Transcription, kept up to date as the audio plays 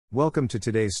Welcome to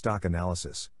today's stock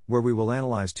analysis, where we will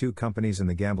analyze two companies in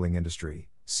the gambling industry,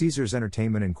 Caesars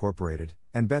Entertainment Incorporated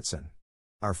and Betsson.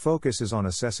 Our focus is on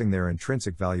assessing their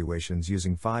intrinsic valuations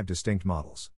using 5 distinct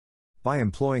models. By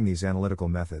employing these analytical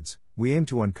methods, we aim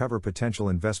to uncover potential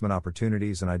investment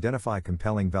opportunities and identify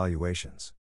compelling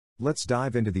valuations. Let's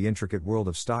dive into the intricate world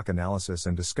of stock analysis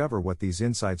and discover what these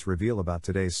insights reveal about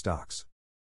today's stocks.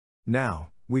 Now,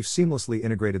 we've seamlessly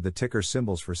integrated the ticker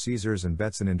symbols for Caesars and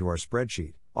Betsson into our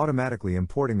spreadsheet, automatically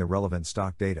importing the relevant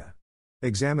stock data.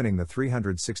 Examining the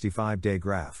 365-day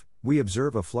graph, we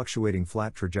observe a fluctuating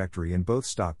flat trajectory in both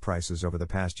stock prices over the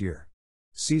past year.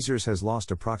 Caesars has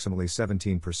lost approximately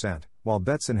 17%, while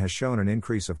Betsson has shown an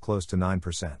increase of close to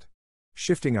 9%.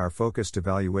 Shifting our focus to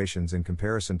valuations in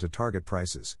comparison to target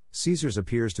prices, Caesars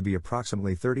appears to be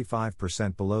approximately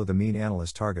 35% below the mean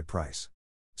analyst target price.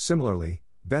 Similarly,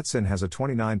 Betsson has a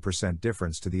 29%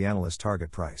 difference to the analyst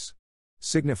target price,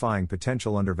 signifying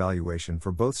potential undervaluation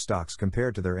for both stocks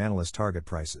compared to their analyst target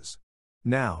prices.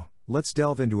 Now, let's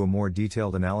delve into a more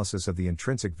detailed analysis of the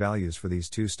intrinsic values for these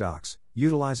two stocks,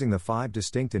 utilizing the 5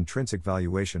 distinct intrinsic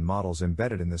valuation models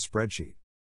embedded in this spreadsheet.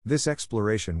 This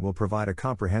exploration will provide a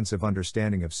comprehensive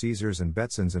understanding of Caesars and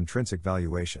Betsson's intrinsic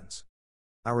valuations.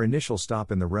 Our initial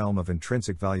stop in the realm of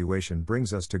intrinsic valuation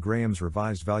brings us to Graham's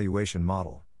revised valuation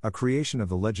model, a creation of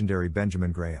the legendary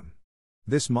Benjamin Graham.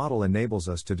 This model enables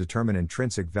us to determine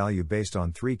intrinsic value based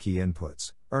on 3 key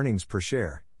inputs: earnings per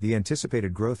share, the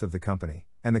anticipated growth of the company,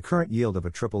 and the current yield of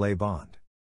a AAA bond.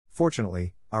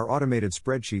 Fortunately, our automated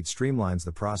spreadsheet streamlines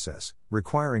the process,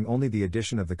 requiring only the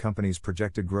addition of the company's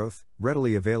projected growth,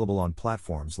 readily available on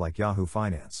platforms like Yahoo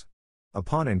Finance.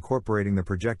 Upon incorporating the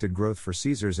projected growth for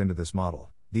Caesars into this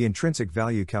model, the intrinsic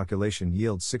value calculation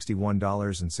yields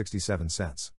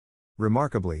 $61.67.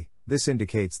 Remarkably, this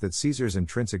indicates that Caesars'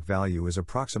 intrinsic value is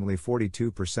approximately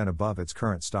 42% above its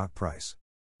current stock price.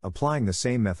 Applying the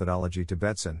same methodology to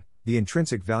Betsson, the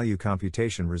intrinsic value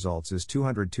computation results is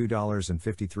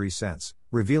 $202.53,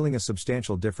 revealing a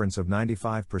substantial difference of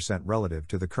 95% relative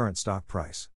to the current stock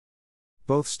price.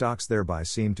 Both stocks thereby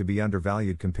seem to be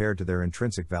undervalued compared to their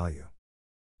intrinsic value.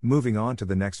 Moving on to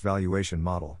the next valuation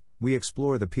model, we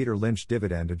explore the Peter Lynch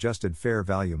dividend-adjusted fair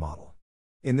value model.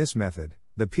 In this method,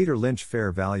 the Peter Lynch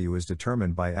fair value is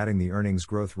determined by adding the earnings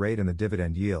growth rate and the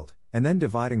dividend yield, and then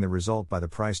dividing the result by the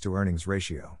price-to-earnings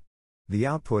ratio. The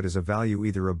output is a value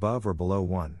either above or below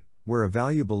 1, where a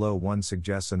value below 1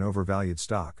 suggests an overvalued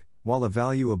stock, while a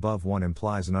value above 1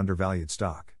 implies an undervalued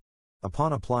stock.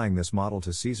 Upon applying this model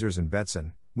to Caesars and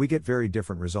Betsson, we get very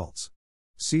different results.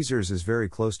 Caesars is very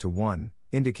close to 1,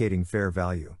 indicating fair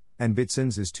value, and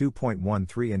Betsson's is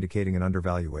 2.13, indicating an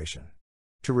undervaluation.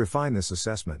 To refine this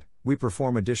assessment, we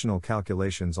perform additional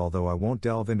calculations, although I won't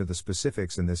delve into the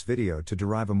specifics in this video, to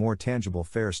derive a more tangible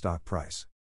fair stock price.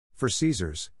 For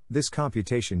Caesars, this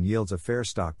computation yields a fair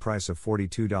stock price of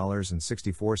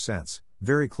 $42.64,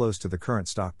 very close to the current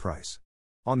stock price.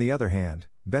 On the other hand,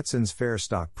 Betsson's fair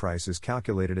stock price is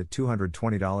calculated at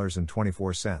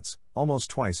 $220.24,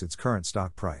 almost twice its current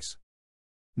stock price.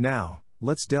 Now,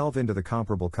 let's delve into the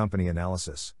comparable company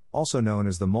analysis, also known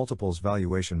as the multiples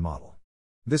valuation model.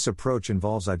 This approach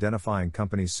involves identifying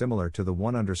companies similar to the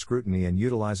one under scrutiny and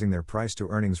utilizing their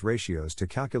price-to-earnings ratios to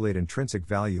calculate intrinsic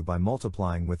value by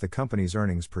multiplying with the company's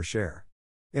earnings per share.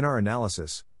 In our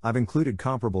analysis, I've included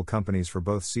comparable companies for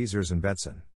both Caesars and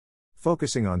Betsson.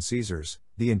 Focusing on Caesars,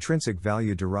 the intrinsic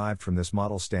value derived from this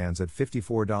model stands at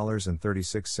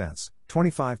 $54.36,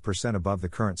 25% above the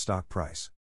current stock price.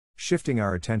 Shifting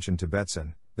our attention to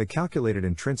Betsson, the calculated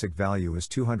intrinsic value is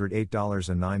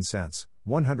 $208.09,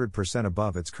 100%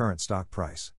 above its current stock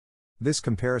price. This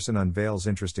comparison unveils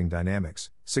interesting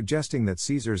dynamics, suggesting that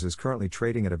Caesars is currently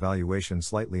trading at a valuation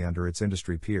slightly under its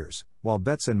industry peers, while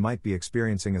Betsson might be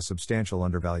experiencing a substantial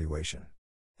undervaluation.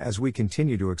 As we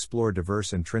continue to explore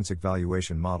diverse intrinsic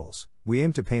valuation models, we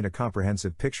aim to paint a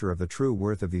comprehensive picture of the true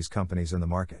worth of these companies in the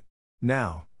market.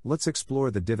 Now, let's explore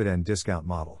the dividend discount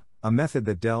model, a method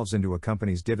that delves into a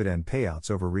company's dividend payouts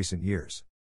over recent years.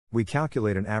 We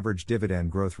calculate an average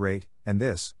dividend growth rate, and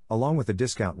this, along with the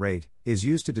discount rate, is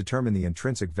used to determine the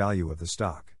intrinsic value of the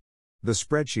stock. The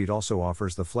spreadsheet also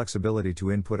offers the flexibility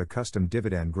to input a custom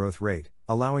dividend growth rate,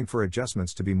 allowing for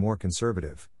adjustments to be more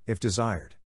conservative, if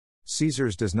desired.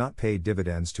 Caesars does not pay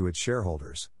dividends to its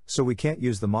shareholders, so we can't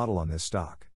use the model on this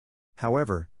stock.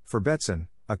 However, for Betsson,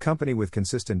 a company with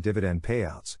consistent dividend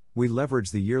payouts, we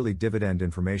leverage the yearly dividend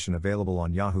information available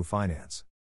on Yahoo Finance.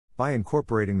 By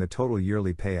incorporating the total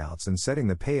yearly payouts and setting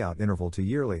the payout interval to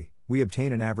yearly, we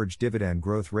obtain an average dividend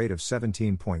growth rate of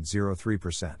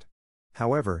 17.03%.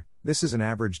 However, this is an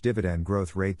average dividend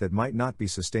growth rate that might not be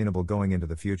sustainable going into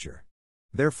the future.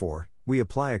 Therefore, we we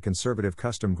apply a conservative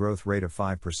custom growth rate of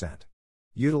 5%.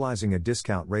 Utilizing a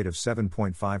discount rate of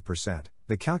 7.5%,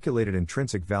 the calculated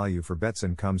intrinsic value for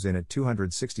Betsson comes in at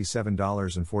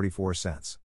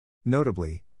 $267.44.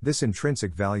 Notably, this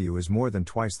intrinsic value is more than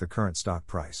twice the current stock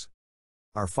price.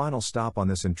 Our final stop on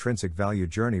this intrinsic value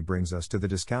journey brings us to the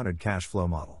discounted cash flow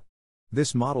model.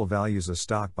 This model values a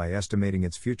stock by estimating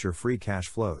its future free cash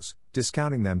flows,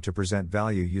 discounting them to present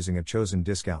value using a chosen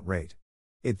discount rate.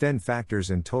 It then factors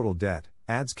in total debt,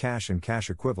 adds cash and cash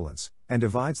equivalents, and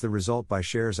divides the result by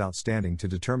shares outstanding to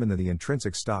determine the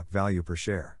intrinsic stock value per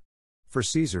share. For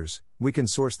Caesars, we can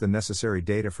source the necessary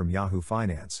data from Yahoo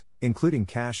Finance, including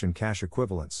cash and cash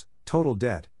equivalents, total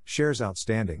debt, shares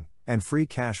outstanding, and free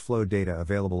cash flow data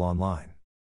available online.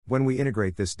 When we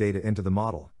integrate this data into the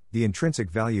model, the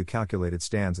intrinsic value calculated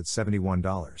stands at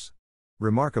 $71.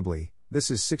 Remarkably,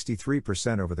 this is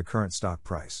 63% over the current stock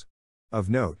price. Of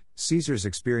note, Caesars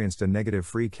experienced a negative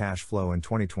free cash flow in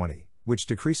 2020, which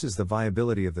decreases the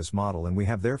viability of this model, and we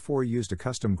have therefore used a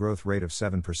custom growth rate of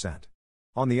 7%.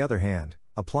 On the other hand,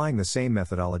 applying the same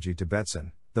methodology to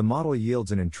Betsson, the model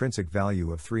yields an intrinsic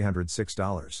value of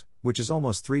 $306, which is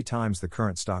almost 3 times the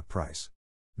current stock price.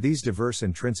 These diverse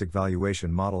intrinsic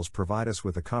valuation models provide us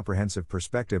with a comprehensive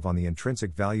perspective on the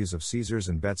intrinsic values of Caesars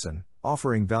and Betsson,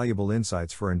 offering valuable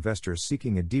insights for investors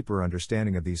seeking a deeper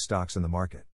understanding of these stocks in the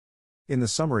market. In the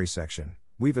summary section,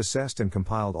 we've assessed and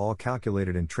compiled all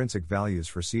calculated intrinsic values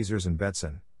for Caesars and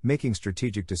Betsson, making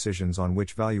strategic decisions on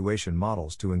which valuation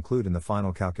models to include in the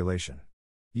final calculation.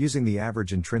 Using the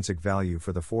average intrinsic value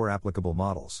for the 4 applicable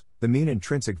models, the mean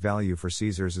intrinsic value for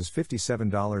Caesars is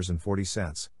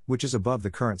 $57.40, which is above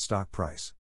the current stock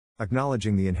price.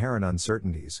 Acknowledging the inherent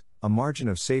uncertainties, a margin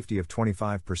of safety of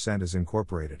 25% is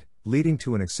incorporated, leading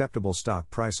to an acceptable stock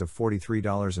price of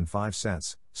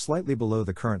 $43.05, slightly below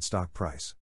the current stock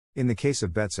price. In the case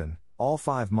of Betsson, all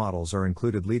 5 models are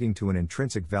included, leading to an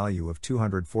intrinsic value of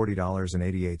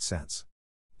 $240.88.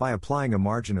 By applying a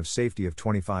margin of safety of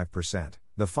 25%,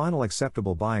 the final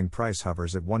acceptable buying price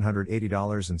hovers at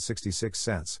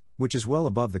 $180.66, which is well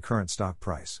above the current stock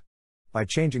price. By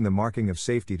changing the marking of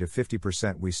safety to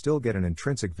 50%, we still get an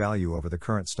intrinsic value over the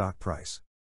current stock price.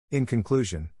 In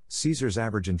conclusion, Caesars'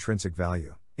 average intrinsic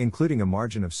value, including a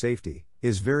margin of safety,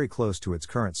 is very close to its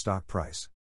current stock price.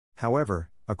 However,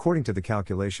 according to the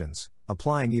calculations,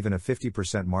 applying even a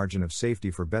 50% margin of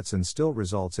safety for Betsson still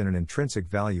results in an intrinsic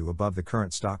value above the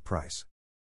current stock price.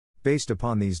 Based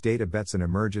upon these data, Betsson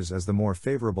emerges as the more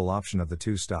favorable option of the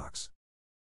 2 stocks.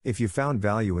 If you found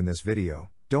value in this video,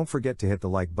 don't forget to hit the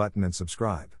like button and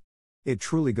subscribe. It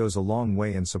truly goes a long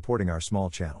way in supporting our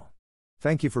small channel.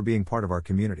 Thank you for being part of our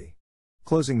community.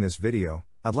 Closing this video,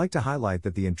 I'd like to highlight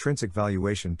that the intrinsic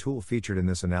valuation tool featured in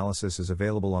this analysis is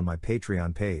available on my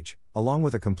Patreon page, along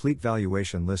with a complete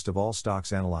valuation list of all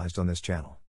stocks analyzed on this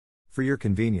channel. For your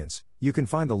convenience, you can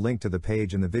find the link to the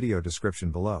page in the video description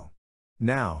below.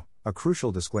 Now, a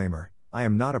crucial disclaimer: I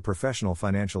am not a professional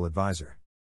financial advisor.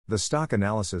 The stock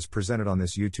analysis presented on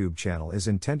this YouTube channel is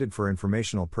intended for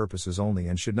informational purposes only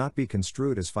and should not be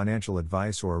construed as financial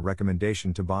advice or a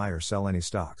recommendation to buy or sell any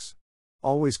stocks.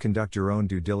 Always conduct your own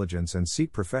due diligence and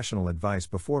seek professional advice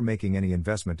before making any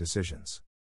investment decisions.